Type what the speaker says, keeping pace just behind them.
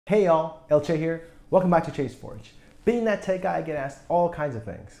Hey y'all, LJ here. Welcome back to Chase Forge. Being that tech guy, I get asked all kinds of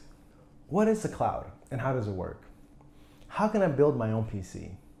things. What is the cloud and how does it work? How can I build my own PC?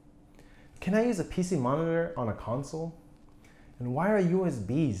 Can I use a PC monitor on a console? And why are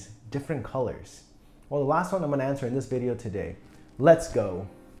USBs different colors? Well, the last one I'm gonna answer in this video today. Let's go.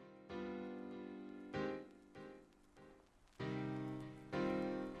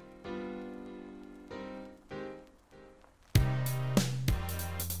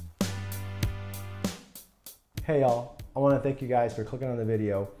 Hey y'all, I want to thank you guys for clicking on the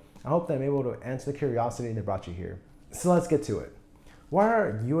video. I hope that I'm able to answer the curiosity that brought you here. So let's get to it. Why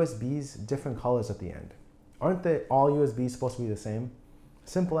are USBs different colors at the end? Aren't they all USBs supposed to be the same?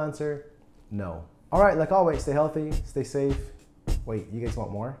 Simple answer, no. All right, like always, stay healthy, stay safe. Wait, you guys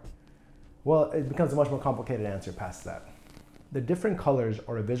want more? Well, it becomes a much more complicated answer past that. The different colors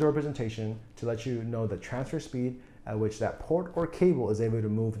are a visual representation to let you know the transfer speed at which that port or cable is able to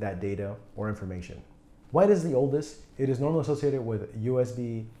move that data or information. White is the oldest. It is normally associated with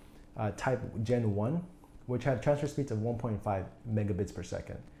USB type Gen 1, which had transfer speeds of 1.5 megabits per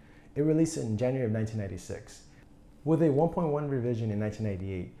second. It released in January of 1996, with a 1.1 revision in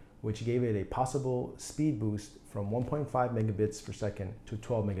 1998, which gave it a possible speed boost from 1.5 megabits per second to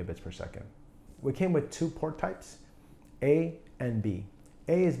 12 megabits per second. We came with two port types, A and B.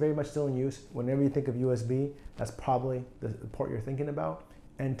 A is very much still in use. Whenever you think of USB, that's probably the port you're thinking about.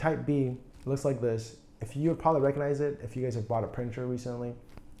 And type B looks like this. If you would probably recognize it, if you guys have bought a printer recently,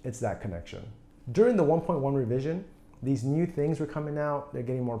 it's that connection. During the 1.1 revision, these new things were coming out. They're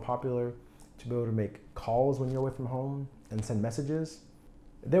getting more popular to be able to make calls when you're away from home and send messages.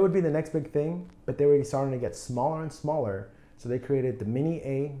 They would be the next big thing, but they were starting to get smaller and smaller, so they created the Mini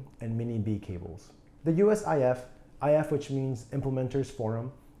A and Mini B cables. The US IF, which means Implementers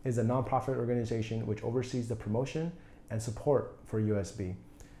Forum, is a nonprofit organization which oversees the promotion and support for USB.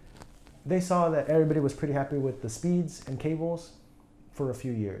 They saw that everybody was pretty happy with the speeds and cables for a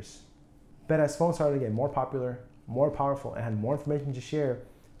few years. But as phones started to get more popular, more powerful, and had more information to share,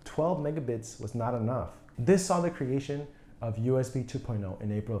 12 megabits was not enough. This saw the creation of USB 2.0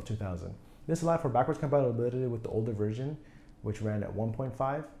 in April of 2000. This allowed for backwards compatibility with the older version, which ran at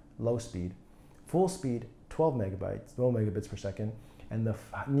 1.5, low speed, full speed, 12 megabits per second, and the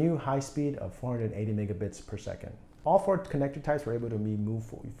new high speed of 480 megabits per second. All four connector types were able to be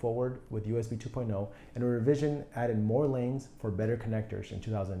moved forward with USB 2.0, and a revision added more lanes for better connectors in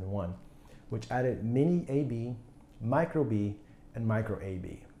 2001, which added Mini AB, Micro B, and Micro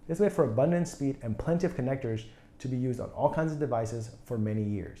AB. This made for abundant speed and plenty of connectors to be used on all kinds of devices for many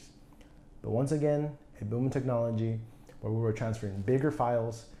years. But once again, a boom in technology where we were transferring bigger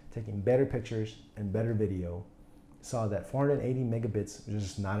files, taking better pictures and better video, saw that 480 megabits was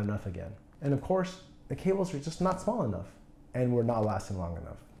just not enough again. And of course, the cables are just not small enough and were not lasting long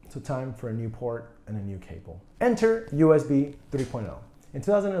enough. So time for a new port and a new cable. Enter USB 3.0. In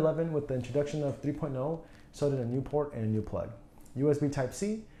 2011, with the introduction of 3.0, so did a new port and a new plug. USB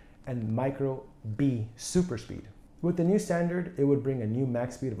Type-C and Micro B super speed. With the new standard, it would bring a new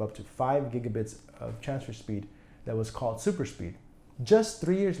max speed of up to 5 gigabits of transfer speed that was called super speed. Just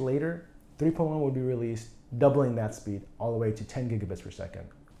 3 years later, 3.1 would be released, doubling that speed all the way to 10 gigabits per second.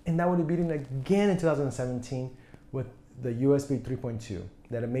 And that would be beaten again in 2017 with the USB 3.2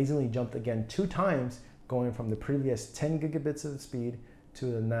 that amazingly jumped again 2 times, going from the previous 10 gigabits of speed to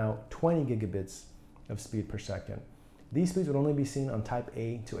the now 20 gigabits of speed per second. These speeds would only be seen on type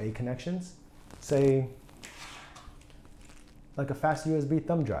A to A connections, say like a fast USB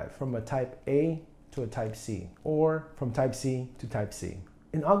thumb drive from a type A to a type C, or from type C to type C.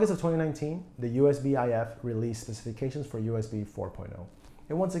 In August of 2019, the USB IF released specifications for USB 4.0.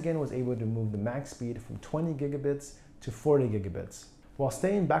 It once again was able to move the max speed from 20 gigabits to 40 gigabits. While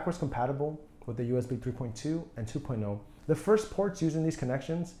staying backwards compatible with the USB 3.2 and 2.0, the first ports using these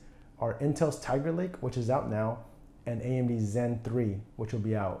connections are Intel's Tiger Lake, which is out now, and AMD's Zen 3, which will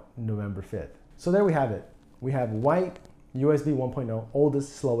be out November 5th. So there we have it. We have white USB 1.0,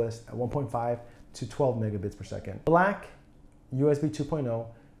 oldest, slowest, at 1.5 to 12 megabits per second. Black USB 2.0,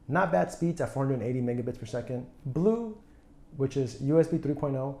 not bad speeds at 480 megabits per second. Blue, which is USB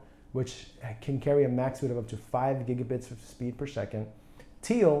 3.0, which can carry a max speed of up to 5 gigabits of speed per second.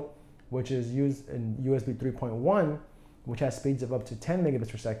 Teal, which is used in USB 3.1, which has speeds of up to 10 megabits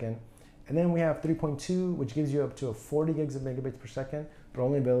per second. And then we have 3.2, which gives you up to 40 gigs of megabits per second, but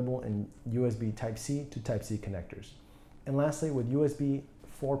only available in USB Type-C to Type-C connectors. And lastly, with USB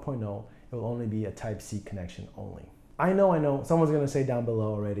 4.0, it will only be a Type-C connection only. I know, someone's gonna say down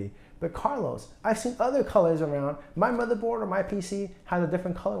below already, but Carlos, I've seen other colors around. My motherboard or my PC has a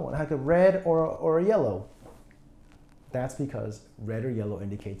different color one, like a red or a yellow. That's because red or yellow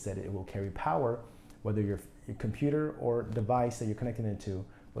indicates that it will carry power, whether your computer or device that you're connected into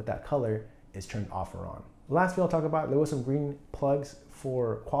with that color is turned off or on. Lastly, I'll talk about, there was some green plugs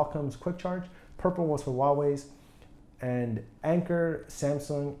for Qualcomm's Quick Charge, purple was for Huawei's, and Anker,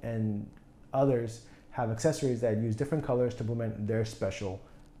 Samsung, and others have accessories that use different colors to implement their special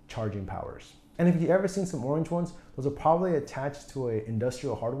charging powers. And if you've ever seen some orange ones, those are probably attached to an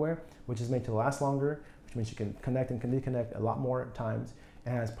industrial hardware, which is made to last longer, which means you can connect and can disconnect a lot more times,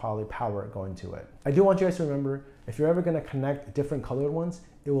 and has probably power going to it. I do want you guys to remember, if you're ever gonna connect different colored ones,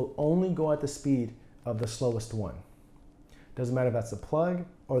 it will only go at the speed of the slowest one. Doesn't matter if that's the plug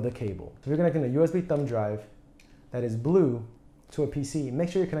or the cable. So if you're connecting a USB thumb drive that is blue to a PC, make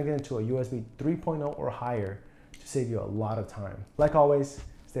sure you're connected into a USB 3.0 or higher to save you a lot of time. Like always,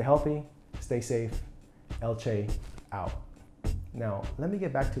 stay healthy, stay safe. Elche out. Now, let me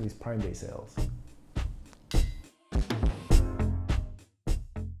get back to these Prime Day sales.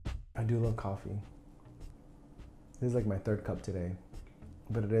 I do love coffee. This is like my third cup today,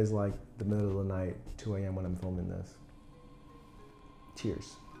 but it is like the middle of the night, 2 a.m. when I'm filming this.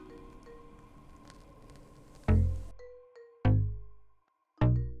 Cheers.